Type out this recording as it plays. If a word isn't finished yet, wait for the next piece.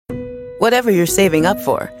whatever you're saving up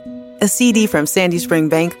for. A CD from Sandy Spring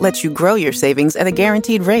Bank lets you grow your savings at a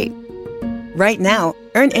guaranteed rate. Right now,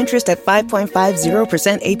 earn interest at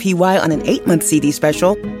 5.50% APY on an 8-month CD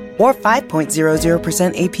special or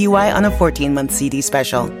 5.00% APY on a 14-month CD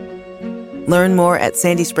special. Learn more at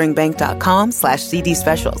sandyspringbank.com/CD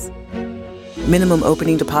specials. Minimum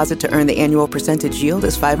opening deposit to earn the annual percentage yield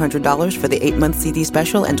is $500 for the 8-month CD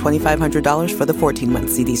special and $2,500 for the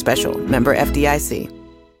 14-month CD special. Member FDIC.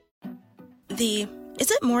 The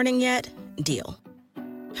 "is it morning yet?" deal.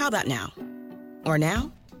 How about now? Or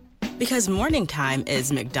now? Because morning time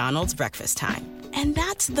is McDonald's breakfast time. And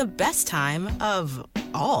that's the best time of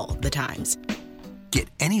all the times. Get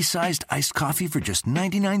any sized iced coffee for just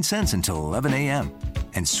 99 cents until 11 a.m.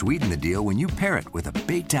 And sweeten the deal when you pair it with a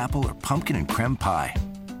baked apple or pumpkin and creme pie.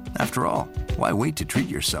 After all, why wait to treat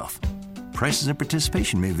yourself? Prices and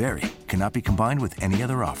participation may vary. Cannot be combined with any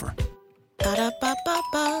other offer.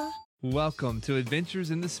 Ba-da-ba-ba-ba. Welcome to Adventures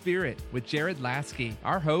in the Spirit with Jared Lasky.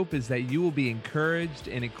 Our hope is that you will be encouraged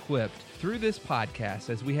and equipped through this podcast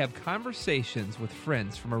as we have conversations with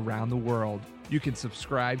friends from around the world. You can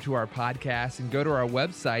subscribe to our podcast and go to our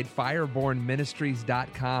website,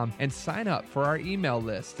 firebornministries.com, and sign up for our email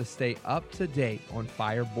list to stay up to date on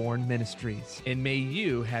Fireborn Ministries. And may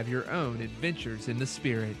you have your own adventures in the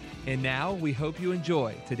Spirit. And now we hope you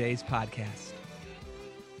enjoy today's podcast.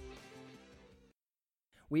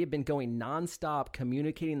 We have been going nonstop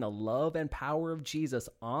communicating the love and power of Jesus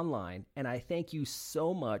online, and I thank you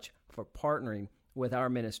so much for partnering with our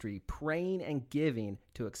ministry, praying and giving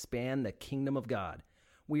to expand the kingdom of God.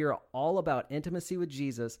 We are all about intimacy with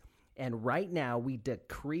Jesus, and right now we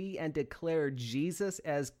decree and declare Jesus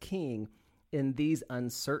as King in these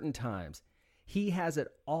uncertain times. He has it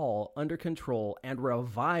all under control, and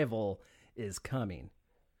revival is coming.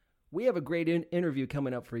 We have a great interview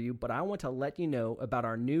coming up for you, but I want to let you know about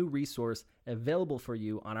our new resource available for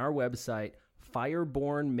you on our website,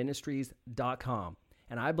 firebornministries.com.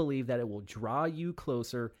 And I believe that it will draw you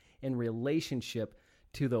closer in relationship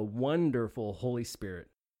to the wonderful Holy Spirit.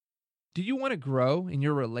 Do you want to grow in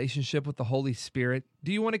your relationship with the Holy Spirit?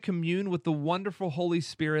 Do you want to commune with the wonderful Holy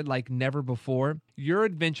Spirit like never before? Your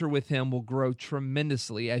adventure with Him will grow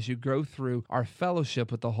tremendously as you go through our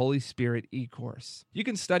Fellowship with the Holy Spirit e-course. You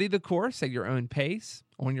can study the course at your own pace,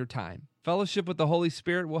 on your time. Fellowship with the Holy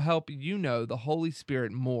Spirit will help you know the Holy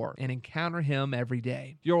Spirit more and encounter Him every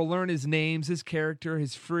day. You'll learn His names, His character,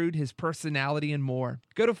 His fruit, His personality, and more.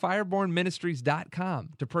 Go to firebornministries.com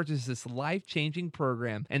to purchase this life-changing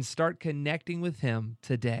program and start connecting with Him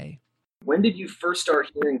today. When did you first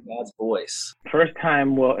start hearing God's voice? First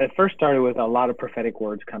time, well, it first started with a lot of prophetic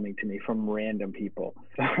words coming to me from random people.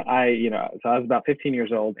 So I was about 15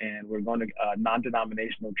 years old, and we're going to a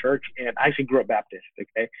non-denominational church, and I actually grew up Baptist,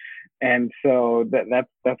 okay? And so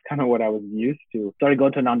that's kind of what I was used to. Started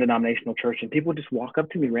going to a non-denominational church, and people just walk up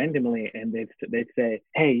to me randomly, and they'd say,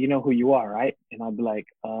 "Hey, you know who you are, right?" And I'd be like,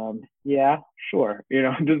 yeah, sure.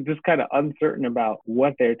 Just kind of uncertain about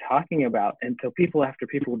what they're talking about. And so people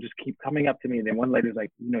would just keep coming up to me. And then one lady's like,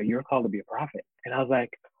 you're called to be a prophet. And I was like,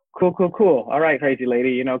 cool. All right, crazy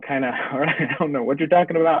lady, all right, I don't know what you're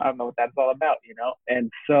talking about. I don't know what that's all about,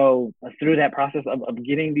 And so through that process of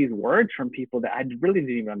getting these words from people that I really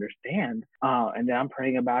didn't even understand, and then I'm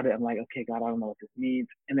praying about it. I'm like, okay, God, I don't know what this means.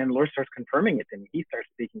 And then the Lord starts confirming it to me. He starts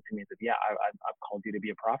speaking to me and said, yeah, I've called you to be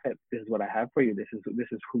a prophet. This is what I have for you. This is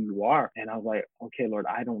who you are. And I was like, okay, Lord,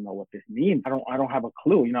 I don't know what this means. I don't have a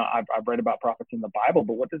clue. I've read about prophets in the Bible,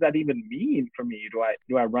 but what does that even mean for me? Do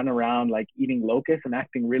I run around like eating locusts and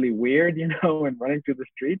acting really weird, and running through the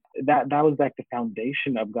streets? That was like the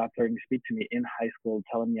foundation of God starting to speak to me in high school,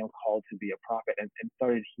 telling me I'm called to be a prophet, and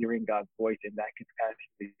started hearing God's voice in that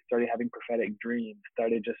capacity. Started having prophetic dreams.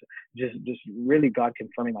 Started just really God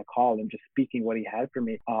confirming my call and just speaking what He had for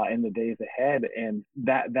me in the days ahead. And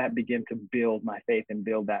that began to build my faith and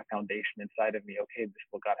build that foundation inside of me. Okay, this is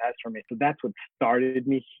what God has for me. So that's what started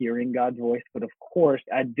me hearing God's voice. But of course,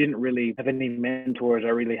 I didn't really have any mentors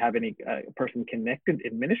or really have any person connected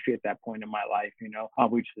in ministry at that point in my life.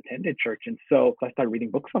 We just attended church. And so I started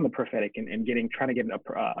reading books on the prophetic and trying to get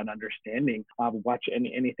an understanding of watch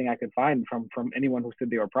anything I could find from anyone who said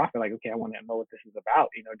they were a prophet. Like, okay, I want to know what this is about,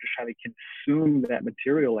 just try to consume that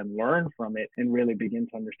material and learn from it and really begin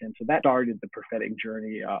to understand. So that started the prophetic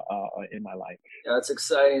journey in my life. Yeah, that's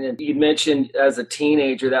exciting. And you mentioned as a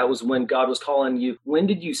teenager, that was when God was calling you. When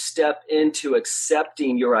did you step into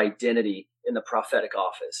accepting your identity in the prophetic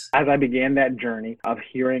office? As I began that journey of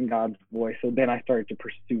hearing God's voice, so then I started to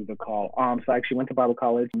pursue the call. So I actually went to Bible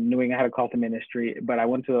college, knowing I had a call to ministry, but I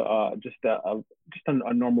went to just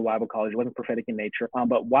a normal Bible college. It wasn't prophetic in nature.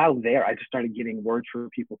 But while there, I just started getting words for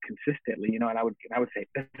people consistently, and I would say,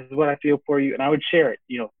 this is what I feel for you. And I would share it,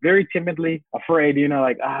 very timidly, afraid,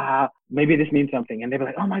 like, maybe this means something. And they'd be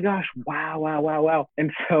like, oh my gosh, wow.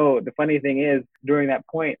 And so the funny thing is, during that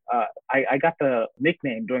point, I got the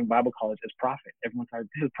nickname during Bible college as Prophet. Everyone started,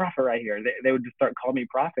 this is Prophet right here. They would just start calling me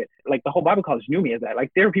Prophet. Like the whole Bible college knew me as that.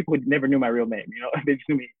 Like there were people who never knew my real name, they just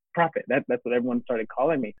knew me Prophet. That's what everyone started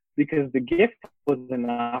calling me, because the gift was in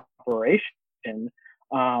operation.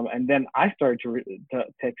 And then I started to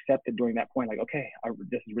accept it during that point, like, okay,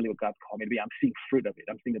 this is really what God's called me to be. I'm seeing fruit of it.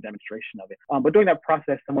 I'm seeing the demonstration of it. But during that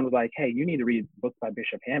process, someone was like, hey, you need to read books by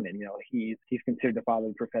Bishop Hammond. He's considered the father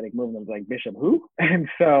of the prophetic movement. I was like, Bishop who? And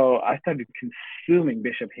so I started consuming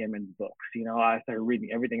Bishop Hammond's books. I started reading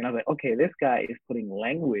everything. And I was like, okay, this guy is putting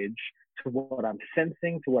language to what I'm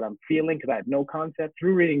sensing, to what I'm feeling, because I had no concept.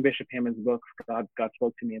 Through reading Bishop Hammond's books, God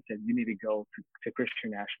spoke to me and said, you need to go to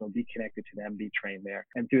Christian National, be connected to them, be trained there.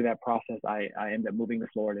 And through that process, I ended up moving to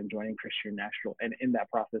Florida and joining Christian National. And in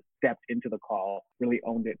that process, stepped into the call, really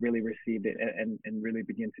owned it, really received it, and really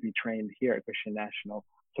began to be trained here at Christian National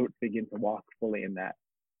to begin to walk fully in that.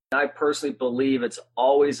 I personally believe it's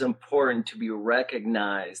always important to be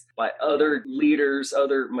recognized by other leaders,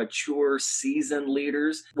 other mature, seasoned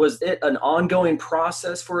leaders. Was it an ongoing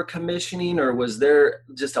process for commissioning, or was there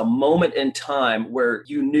just a moment in time where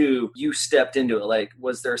you knew you stepped into it? Like,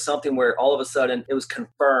 was there something where all of a sudden it was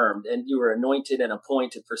confirmed and you were anointed and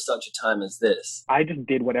appointed for such a time as this? I just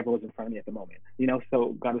did whatever was in front of me at the moment.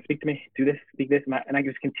 So God would speak to me, do this, speak this, and I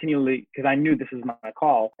just continually, because I knew this is my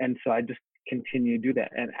call. And so I just continue to do that.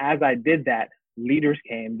 And as I did that, leaders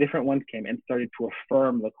came, different ones came and started to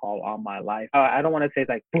affirm the call on my life. I don't want to say it's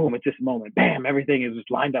like, boom, at this moment, bam, everything is just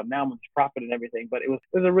lined up. Now I'm a prophet and everything, but it was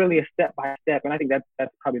really a step by step. And I think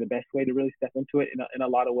that's probably the best way to really step into it in a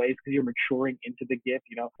lot of ways, because you're maturing into the gift.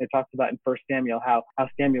 It talks about in 1 Samuel how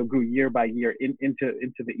Samuel grew year by year into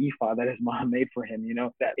the ephod that his mom made for him,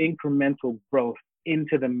 that incremental growth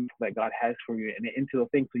into the that God has for you and into the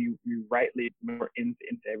things so you rightly remember into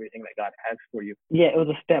everything that God has for you. Yeah, it was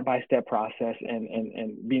a step-by-step process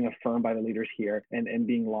and being affirmed by the leaders here and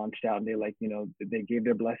being launched out. And they they gave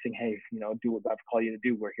their blessing. Hey, do what God's called you to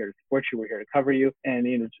do. We're here to support you. We're here to cover you. And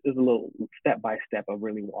it's a little step-by-step of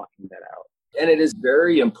really walking that out. And it is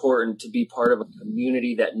very important to be part of a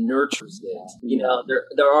community that nurtures it.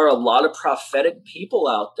 There are a lot of prophetic people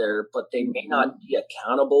out there, but they may not be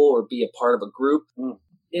accountable or be a part of a group.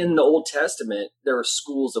 In the Old Testament, there are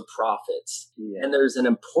schools of prophets. And there's an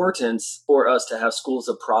importance for us to have schools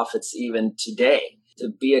of prophets even today, to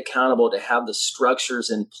be accountable, to have the structures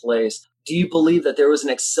in place. Do you believe that there was an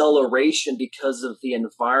acceleration because of the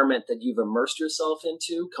environment that you've immersed yourself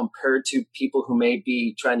into compared to people who may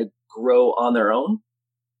be trying to grow on their own?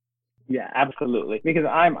 Yeah, absolutely. Because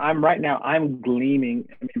I'm right now, I'm gleaming.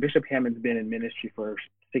 I mean, Bishop Hammond's been in ministry for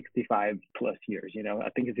 65 plus years. I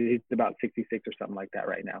think he's about 66 or something like that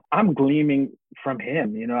right now. I'm gleaming from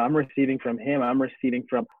him. I'm receiving from him. I'm receiving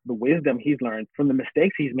from the wisdom he's learned, from the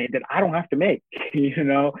mistakes he's made that I don't have to make.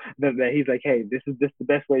 That he's like, hey, this is the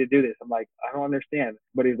best way to do this. I'm like, I don't understand,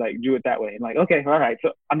 but he's like, do it that way. And like, okay, all right.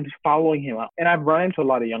 So I'm just following him out. And I've run into a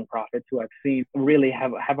lot of young prophets who I've seen really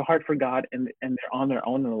have a heart for God, and they're on their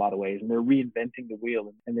own in a lot of ways, and they're reinventing the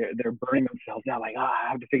wheel, and they're burning themselves out like,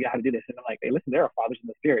 I have to figure out how to do this. And I'm like, hey, listen, there are fathers in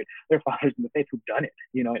the Spirit. There are fathers in the faith who've done it,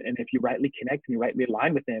 and if you rightly connect and you rightly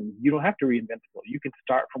align with them, you don't have to reinvent the wheel. You can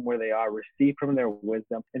start from where they are, receive from their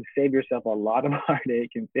wisdom, and save yourself a lot of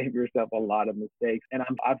heartache and save yourself a lot of mistakes. And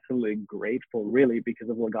I'm absolutely grateful, really, because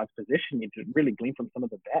of where God's positioned me to really glean from some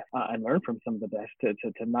of the best and learn from some of the best,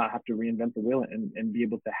 to not have to reinvent the wheel and be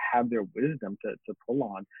able to have their wisdom to pull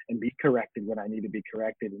on and be corrected when I need to be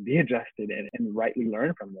corrected and be adjusted and rightly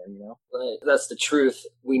learn from them, Right. That's the truth.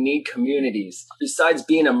 We need communities. Besides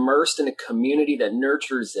being immersed in a community that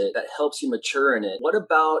nurtures it, that helps you mature in it, what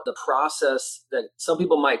about the process that some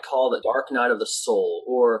people might call the dark night of the soul,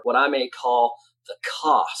 or what I may call the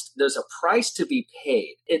cost? There's a price to be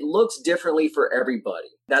paid. It looks differently for everybody.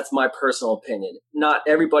 That's my personal opinion. Not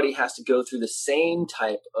everybody has to go through the same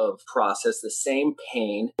type of process, the same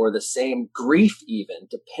pain, or the same grief even,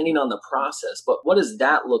 depending on the process. But what does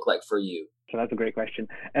that look like for you? So that's a great question,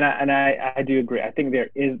 and I do agree. I think there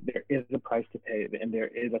is a price to pay, and there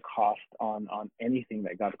is a cost on anything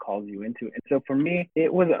that God calls you into. And so for me,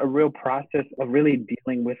 it was a real process of really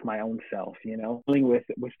dealing with my own self, dealing with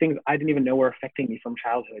things I didn't even know were affecting me from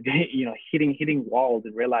childhood. Hitting walls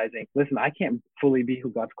and realizing, listen, I can't fully be who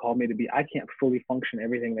God's called me to be. I can't fully function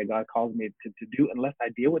everything that God calls me to do unless I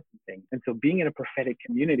deal with some things. And so being in a prophetic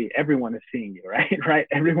community, everyone is seeing you, right? Right?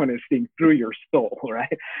 Everyone is seeing through your soul,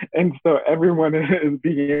 right? And so everyone is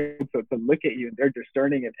being able to look at you, and they're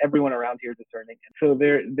discerning, and everyone around here is discerning. And so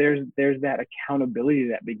there's that accountability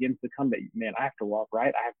that begins to come that, man, I have to walk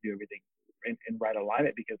right. I have to do everything in right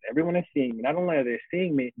alignment, because everyone is seeing me. Not only are they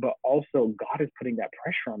seeing me, but also God is putting that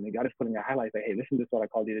pressure on me. God is putting a highlight that, hey, this is what I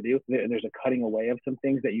called you to do. There's a cutting away of some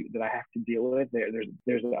things that I have to deal with.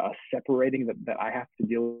 There's a separating that I have to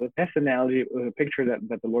deal with. Best analogy, a picture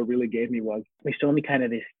that the Lord really gave me was, he showed me kind of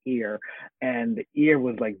this ear, and the ear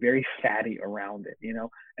was like very fatty around it,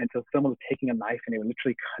 And so someone was taking a knife and they were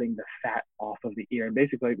literally cutting the fat off of the ear. And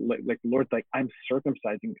basically, like the Lord's like, I'm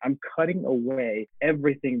circumcising, I'm cutting away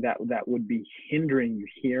everything that would be hindering you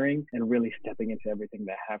hearing and really stepping into everything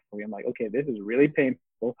that I have for you. I'm like, okay, this is really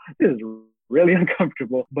painful. This is really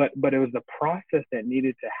uncomfortable, but it was the process that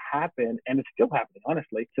needed to happen, and it's still happening,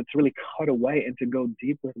 honestly, to really cut away and to go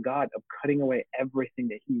deep with God, of cutting away everything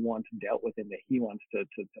that he wants dealt with and that he wants to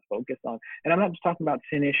focus on. And I'm not just talking about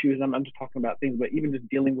sin issues, I'm just talking about things, but even just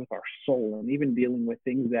dealing with our soul, and even dealing with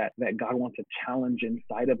things that God wants to challenge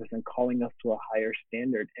inside of us and calling us to a higher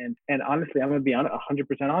standard. And honestly, I'm going to be 100%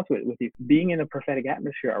 honest with you. Being in a prophetic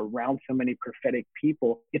atmosphere around so many prophetic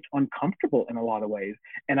people, it's uncomfortable in a lot of ways.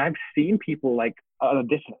 And I've seen people like at a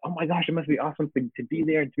distance, oh my gosh, it must be awesome to be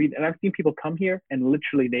there and to be. And I've seen people come here and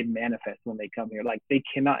literally they manifest when they come here. Like, they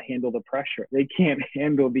cannot handle the pressure. They can't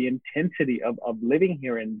handle the intensity of living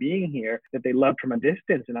here and being here that they love from a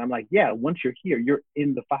distance. And I'm like, yeah, once you're here, you're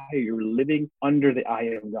in the fire. You're living under the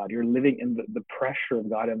eye of God. You're living in the pressure of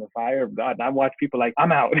God and the fire of God. And I've watched people like,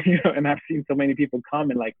 I'm out, and I've seen so many people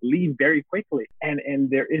come and like leave very quickly. And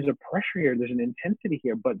there is a pressure here. There's an intensity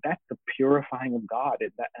here, but that's the purifying of God.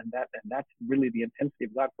 And that's really the intensity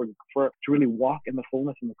of God for to really walk in the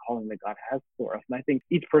fullness and the calling that God has for us. And I think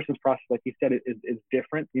each person's process, like you said, is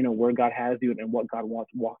different, where God has you and what God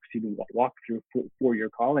walks you to walk through for your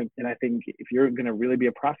calling. And I think if you're going to really be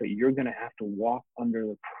a prophet, you're going to have to walk under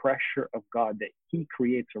the pressure of God that he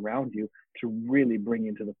creates around you to really bring you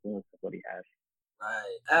into the fullness of what he has.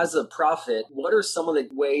 Right. As a prophet, what are some of the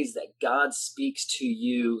ways that God speaks to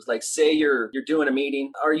you? Like, say you're doing a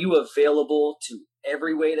meeting. Are you available to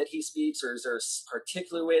every way that he speaks, or is there a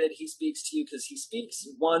particular way that he speaks to you? Because he speaks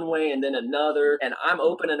one way and then another, and I'm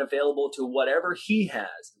open and available to whatever he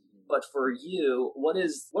has. But for you, what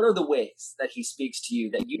are the ways that he speaks to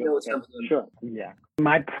you that you know is coming from him? Sure. Yeah.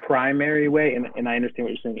 My primary way, and I understand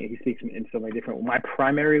what you're saying, he speaks in so many different ways. My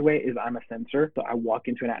primary way is I'm a sensor. So I walk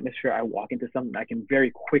into an atmosphere, I walk into something, I can very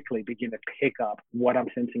quickly begin to pick up what I'm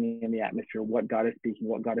sensing in the atmosphere, what God is speaking,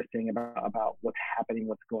 what God is saying about what's happening,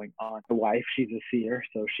 what's going on. The wife, she's a seer,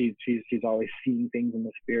 so she's always seeing things in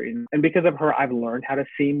the spirit. And because of her, I've learned how to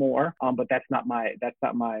see more. But that's not my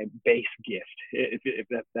base gift. If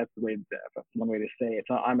that's the way, that's one way to say it.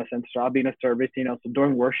 So I'm a sensor. I'll be in a service, so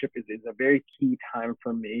during worship is a very key time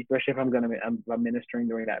for me, especially if I'm ministering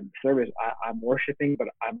during that service. I'm worshiping, but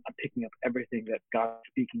I'm picking up everything that God's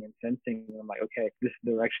speaking and sensing. And I'm like, okay, this is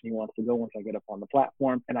the direction he wants to go once I get up on the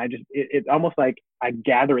platform. And it's almost like I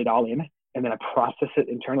gather it all in, and then I process it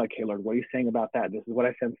internally. Like, hey, Lord, what are you saying about that? This is what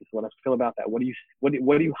I sense. This is what I feel about that. What are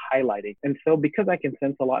you highlighting? And so because I can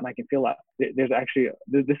sense a lot and I can feel a lot,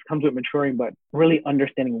 this comes with maturing, but really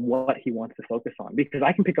understanding what he wants to focus on, because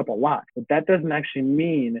I can pick up a lot, but that doesn't actually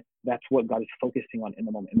mean that's what God is focusing on in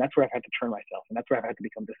the moment. And that's where I've had to turn myself. And that's where I've had to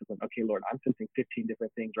become disciplined. Okay, Lord, I'm sensing 15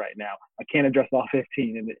 different things right now. I can't address all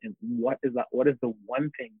 15. And what is the one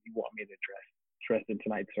thing you want me to address in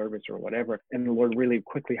tonight's service or whatever? And the Lord really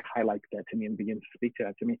quickly highlights that to me and begins to speak to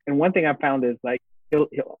that to me. And one thing I found is like,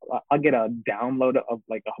 I'll get a download of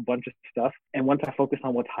like a bunch of stuff. And once I focus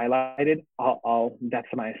on what's highlighted, that's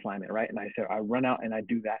my assignment, right? And I run out and I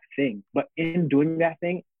do that thing. But in doing that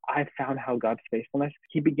thing, I found how God's faithfulness,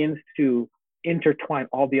 he begins to intertwine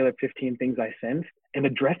all the other 15 things I sense and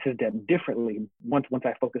addresses them differently. Once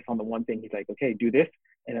I focus on the one thing, he's like, okay, do this.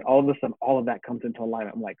 And then all of a sudden, all of that comes into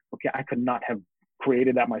alignment. I'm like, okay, I could not have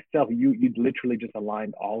created that myself. You literally just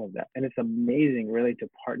aligned all of that. And it's amazing really to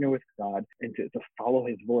partner with God and to follow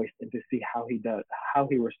his voice and to see how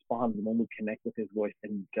he responds when we connect with his voice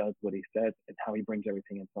and does what he says and how he brings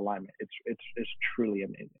everything into alignment. It's truly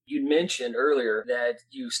amazing. You mentioned earlier that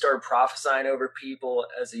you started prophesying over people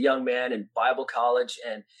as a young man in Bible college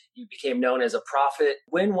and you became known as a prophet.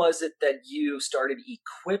 When was it that you started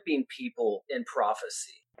equipping people in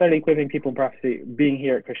prophecy? Started equipping people in prophecy being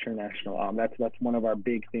here at Christian National. That's one of our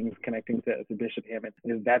big things connecting to Bishop Hammond.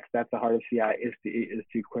 Is that's the heart of CI is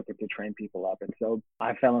to equip and to train people up. And so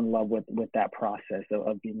I fell in love with that process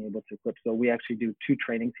of being able to equip. So we actually do 2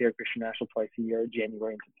 trainings here at Christian National twice a year,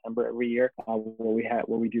 January and September every year,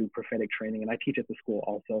 where we do prophetic training. And I teach at the school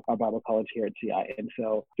also, our Bible college here at CI. And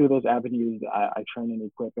so through those avenues, I train and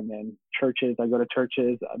equip. And then churches, I go to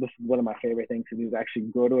churches. This is one of my favorite things to do is actually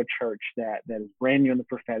go to a church that is brand new in the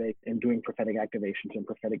prophetic and doing prophetic activations and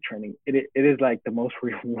prophetic training. It is like the most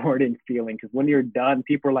rewarding feeling, because when you're done,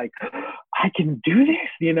 people are like, I can do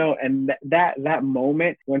this, and that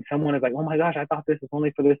moment when someone is like, oh my gosh, I thought this was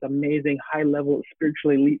only for this amazing high level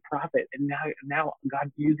spiritually elite prophet, and now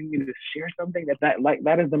God's using me to share something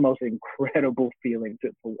that is the most incredible feeling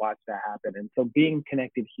to watch that happen. And so being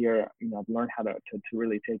connected here, I've learned how to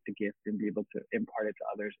really take the gift and be able to impart it to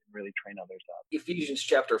others and really train others up. Ephesians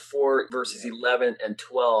chapter 4, verses 11 and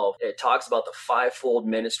 12, it talks about the 5-fold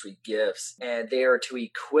ministry gifts, and they are to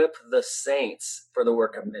equip the saints for the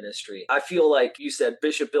work of ministry. I feel like you said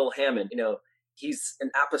Bishop Bill Hammond, he's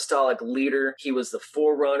an apostolic leader. He was the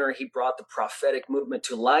forerunner. He brought the prophetic movement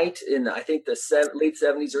to light in, I think, the late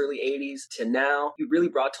 70s, early 80s to now. He really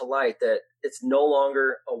brought to light that it's no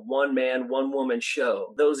longer a one-man, one-woman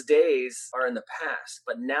show. Those days are in the past,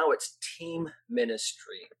 but now it's team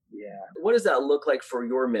ministry. Yeah. What does that look like for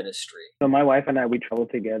your ministry? So my wife and I, we travel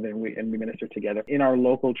together and we minister together in our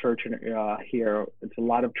local church here. It's a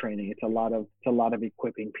lot of training. It's a lot of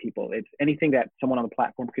equipping people. It's anything that someone on the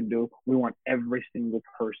platform could do. We want every single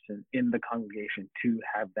person in the congregation to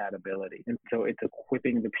have that ability. And so it's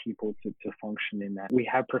equipping the people to function in that. We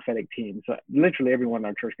have prophetic teams. So literally everyone in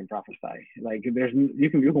our church can prophesy. Like you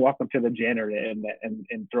can walk up to the janitor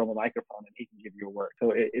and throw him a microphone and he can give you a word.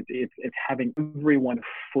 So it's having everyone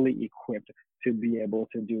fully equipped to be able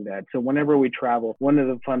to do that. So whenever we travel, one of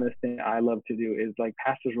the funnest things I love to do is like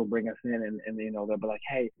pastors will bring us in and they'll be like,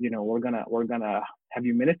 hey, we're gonna have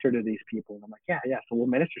you minister to these people? And I'm like, yeah. So we'll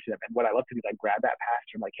minister to them. And what I love to do is like grab that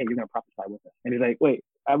pastor. I'm like, hey, you're gonna prophesy with us. And he's like, wait,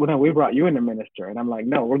 no, we brought you in to minister. And I'm like,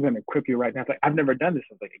 no, we're gonna equip you right now. It's like, I've never done this.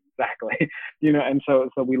 I was like, exactly. And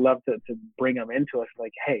so we love to bring them into us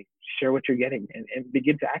like, hey, share what you're getting and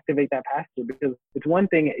begin to activate that pastor, because it's one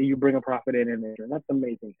thing you bring a prophet in and that's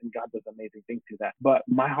amazing. And God does amazing things through that. But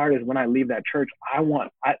my heart is when I leave that church, I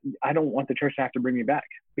don't want the church to have to bring me back,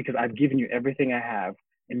 because I've given you everything I have.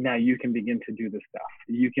 And now you can begin to do the stuff.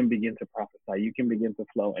 You can begin to prophesy. You can begin to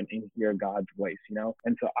flow and hear God's voice,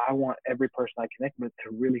 And so I want every person I connect with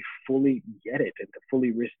to really fully get it and to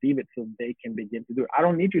fully receive it so they can begin to do it. I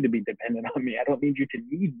don't need you to be dependent on me. I don't need you to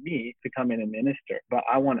need me to come in and minister. But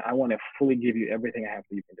I want to fully give you everything I have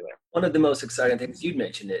so you can do it. One of the most exciting things you'd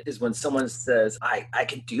mentioned it is when someone says, I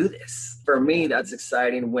can do this. For me, that's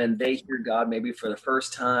exciting when they hear God maybe for the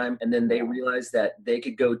first time, and then they realize that they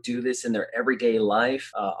could go do this in their everyday life.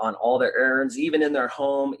 On all their errands, even in their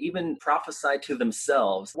home, even prophesy to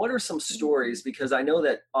themselves. What are some stories? Because I know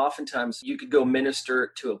that oftentimes you could go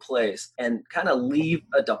minister to a place and kind of leave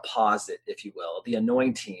a deposit, if you will, the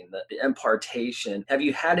anointing, the impartation. Have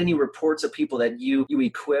you had any reports of people that you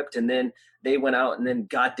equipped and then they went out and then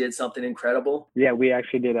God did something incredible? Yeah, we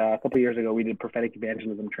actually did a couple of years ago. We did prophetic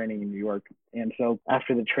evangelism training in New York. And so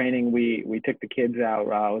after the training, we took the kids out. It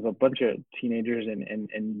was a bunch of teenagers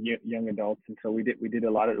and young adults. And so we did a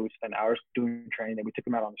lot of it. We spent hours doing training, and we took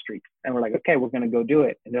them out on the street. And we're like, okay, we're going to go do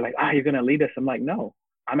it. And they're like, you're going to lead us. I'm like, no,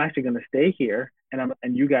 I'm actually going to stay here.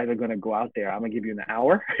 And you guys are going to go out there. I'm going to give you an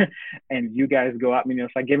hour and you guys go out. So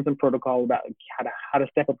I gave them some protocol about how to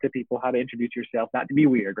step up to people, how to introduce yourself, not to be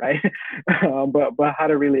weird, right? but how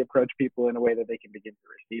to really approach people in a way that they can begin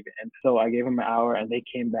to receive it. And so I gave them an hour and they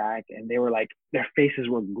came back and they were like, their faces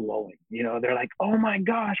were glowing. They're like, oh my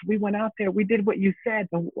gosh, we went out there. We did what you said.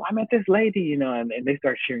 And I met this lady, and they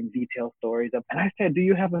start sharing detailed stories of, and I said, do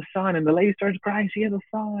you have a son? And the lady starts crying. She has a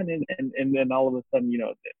son. And then all of a sudden,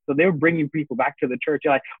 so they were bringing people back to the church.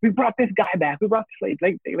 They're like, we brought this guy back. We brought this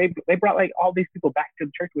lady. They brought like all these people back to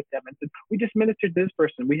the church with them and said, we just ministered to this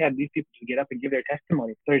person. We had these people to get up and give their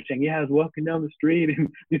testimony. Started saying, yeah, I was walking down the street and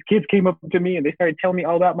these kids came up to me and they started telling me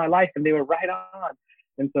all about my life and they were right on.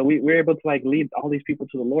 And so we were able to like lead all these people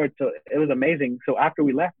to the Lord. So it was amazing. So after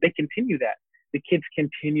we left, they continued that. the kids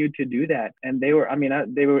continued to do that. And they were,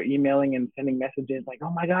 they were emailing and sending messages like,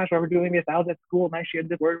 oh my gosh, why we're doing this? I was at school and I shared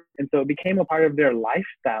this word. And so it became a part of their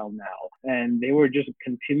lifestyle now. And they were just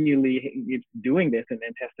continually doing this, and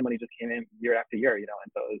testimony just came in year after year, and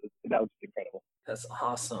so that was incredible. That's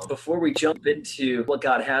awesome. Before we jump into what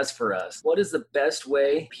God has for us, what is the best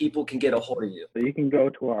way people can get a hold of you? So you can go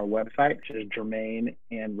to our website, which is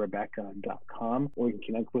JermaineandRebecca.com, or you can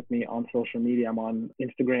connect with me on social media. I'm on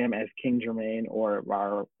Instagram as King Jermaine, or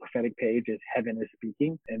our prophetic page is Heaven is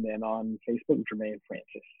Speaking, and then on Facebook, Jermaine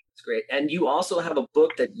Francis. That's great. And you also have a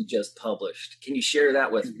book that you just published. Can you share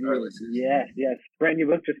that with our listeners? Yes. Brand new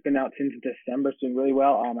book, just been out since December. It's doing really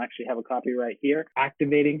well. I actually have a copy right here,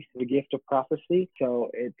 Activating the Gift of Prophecy.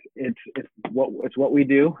 So it's what we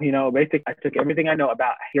do. Basically, I took everything I know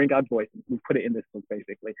about hearing God's voice and we put it in this book,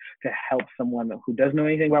 basically, to help someone who doesn't know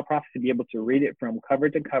anything about prophecy be able to read it from cover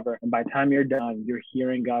to cover. And by the time you're done, you're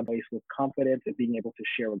hearing God's voice with confidence and being able to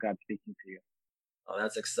share what God's speaking to you. Oh,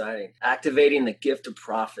 that's exciting. Activating the Gift of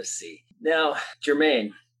Prophecy. Now,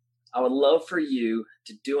 Jermaine, I would love for you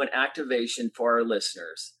to do an activation for our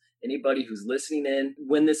listeners. Anybody who's listening in,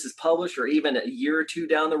 when this is published, or even a year or two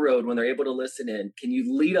down the road when they're able to listen in, can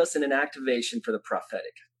you lead us in an activation for the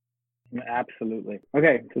prophetic? Absolutely.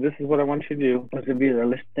 Okay, so this is what I want you to do. Those of you that are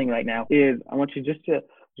listening right now, is I want you just to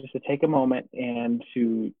take a moment and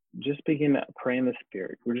to just begin to pray in the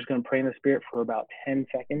Spirit. We're just going to pray in the Spirit for about 10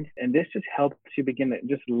 seconds. And this just helps you begin to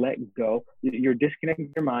just let go. You're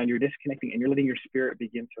disconnecting your mind, you're disconnecting, and you're letting your spirit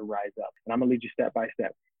begin to rise up. And I'm going to lead you step by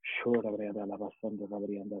step.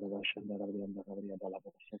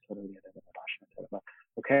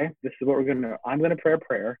 Okay, this is what we're going to do. I'm going to pray a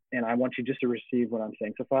prayer, and I want you just to receive what I'm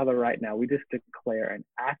saying. So, Father, right now, we just declare an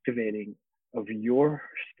activating of your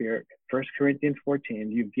Spirit. 1 Corinthians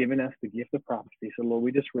 14, you've given us the gift of prophecy. So, Lord,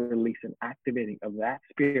 we just release an activating of that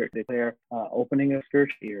Spirit, declare opening of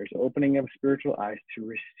spiritual ears, opening of spiritual eyes to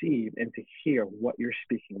receive and to hear what you're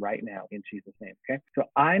speaking right now in Jesus' name, okay? So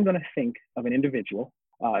I'm going to think of an individual.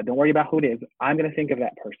 Don't worry about who it is. I'm going to think of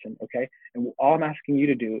that person, okay? And all I'm asking you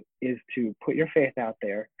to do is to put your faith out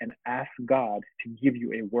there and ask God to give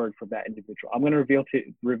you a word for that individual. I'm going to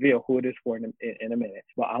reveal who it is for in a minute.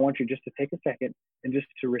 But I want you just to take a second and just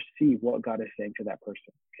to receive what God is saying to that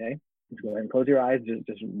person, okay? Just go ahead and close your eyes.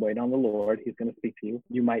 Just wait on the Lord. He's going to speak to you.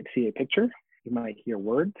 You might see a picture. You might hear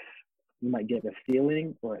words. You might get a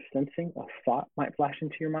feeling or a sensing. A thought might flash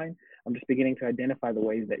into your mind. I'm just beginning to identify the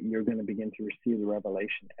ways that you're going to begin to receive the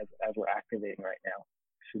revelation as we're activating right now.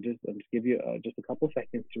 So I'll just give you just a couple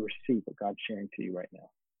seconds to receive what God's sharing to you right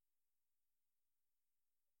now.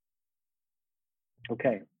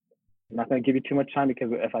 Okay. I'm not going to give you too much time,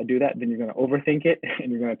 because if I do that, then you're going to overthink it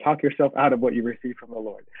and you're going to talk yourself out of what you received from the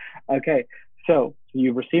Lord. Okay. So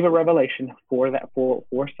you receive a revelation for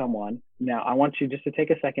someone. Now I want you just to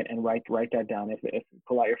take a second and write that down. If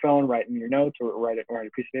pull out your phone, write in your notes, or write it on a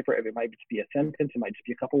piece of paper. If it might just be a sentence, it might just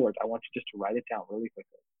be a couple words. I want you just to write it down really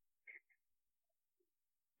quickly.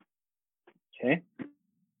 Okay.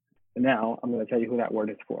 Now I'm going to tell you who that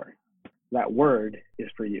word is for. That word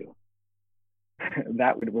is for you.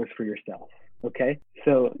 That word was for yourself. Okay.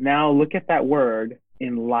 So now look at that word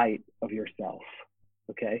in light of yourself.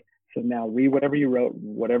 Okay. So now read whatever you wrote,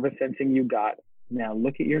 whatever sensing you got. Now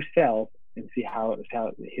look at yourself and see how it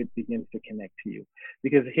begins to connect to you.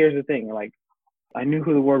 Because here's the thing, like, I knew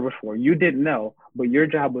who the word was for. You didn't know, but your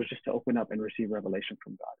job was just to open up and receive revelation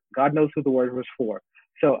from God. God knows who the word was for.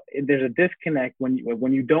 So there's a disconnect when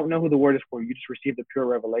you don't know who the word is for. You just receive the pure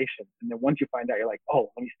revelation. And then once you find out, you're like,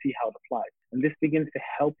 oh, let me see how it applies. And this begins to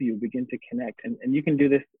help you begin to connect. And you can do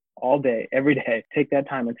this all day, every day. Take that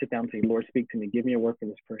time and sit down and say, Lord, speak to me. Give me a word for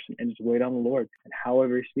this person. And just wait on the Lord. And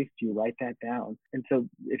however he speaks to you, write that down. And so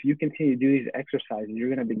if you continue to do these exercises,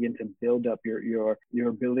 you're going to begin to build up your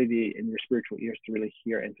ability and your spiritual ears to really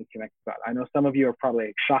hear and to connect with God. I know some of you are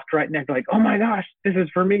probably shocked right now, like, oh my gosh, this is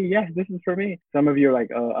for me. Yes, this is for me. Some of you are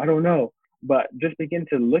like, I don't know. But just begin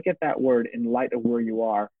to look at that word in light of where you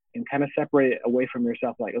are and kind of separate it away from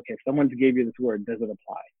yourself. Like, okay, if someone gave you this word, does it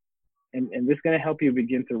apply? And this is going to help you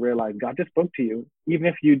begin to realize God just spoke to you. Even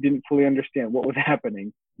if you didn't fully understand what was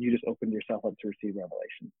happening, you just opened yourself up to receive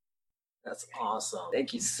revelation. That's awesome.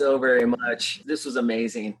 Thank you so very much. This was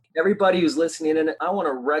amazing. Everybody who's listening in, I want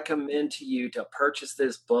to recommend to you to purchase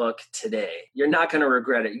this book today. You're not going to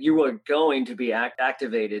regret it. You are going to be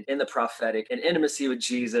activated in the prophetic and intimacy with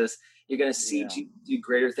Jesus. You're going to see Jesus do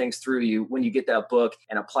greater things through you when you get that book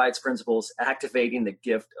and apply its principles, activating the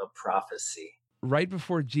gift of prophecy. Right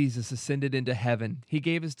before Jesus ascended into heaven, he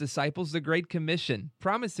gave his disciples the Great Commission,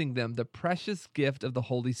 promising them the precious gift of the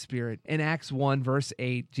Holy Spirit. In Acts 1, verse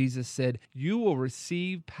 8, Jesus said, "You will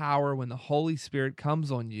receive power when the Holy Spirit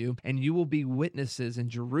comes on you, and you will be witnesses in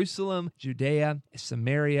Jerusalem, Judea,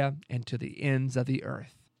 Samaria, and to the ends of the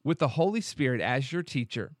earth." With the Holy Spirit as your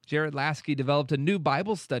teacher, Jared Lasky developed a new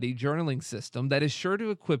Bible study journaling system that is sure to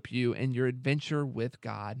equip you in your adventure with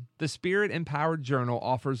God. The Spirit-Empowered Journal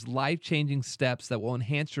offers life-changing steps that will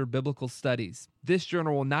enhance your biblical studies. This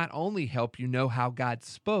journal will not only help you know how God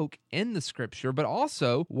spoke in the Scripture, but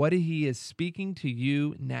also what He is speaking to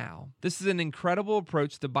you now. This is an incredible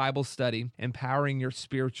approach to Bible study, empowering your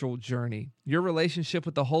spiritual journey. Your relationship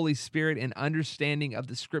with the Holy Spirit and understanding of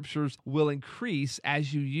the Scriptures will increase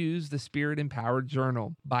as you use the Spirit-Empowered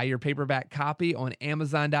Journal. Buy your paperback copy on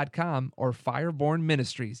Amazon.com or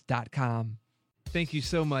FirebornMinistries.com. Thank you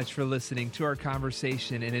so much for listening to our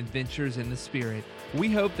conversation and adventures in the Spirit.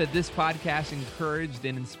 We hope that this podcast encouraged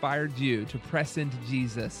and inspired you to press into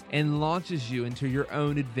Jesus and launches you into your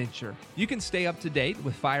own adventure. You can stay up to date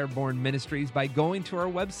with Fireborn Ministries by going to our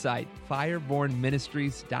website,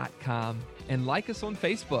 FirebornMinistries.com, and like us on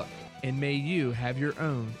Facebook. And may you have your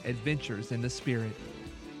own adventures in the Spirit.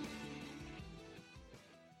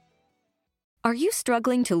 Are you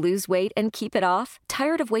struggling to lose weight and keep it off?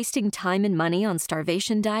 Tired of wasting time and money on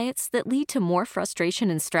starvation diets that lead to more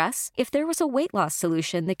frustration and stress? If there was a weight loss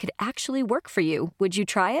solution that could actually work for you, would you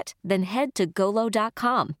try it? Then head to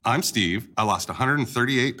Golo.com. I'm Steve. I lost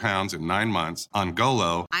 138 pounds in 9 months on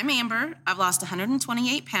Golo. I'm Amber. I've lost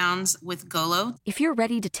 128 pounds with Golo. If you're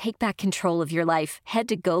ready to take back control of your life, head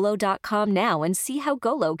to Golo.com now and see how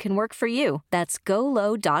Golo can work for you. That's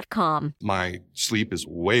Golo.com. My sleep is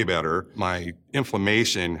way better. My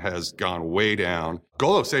inflammation has gone way down.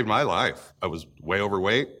 Golo saved my life. I was way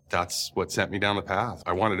overweight. That's what sent me down the path.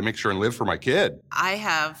 I wanted to make sure and live for my kid. I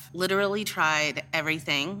have literally tried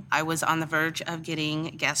everything. I was on the verge of getting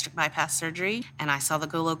gastric bypass surgery, and I saw the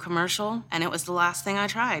Golo commercial, and it was the last thing I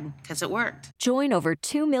tried because it worked. Join over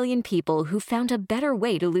 2 million people who found a better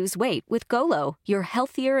way to lose weight with Golo. Your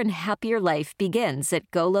healthier and happier life begins at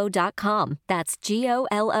Golo.com. That's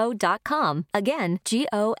Golo.com. Again,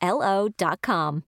 Golo.com.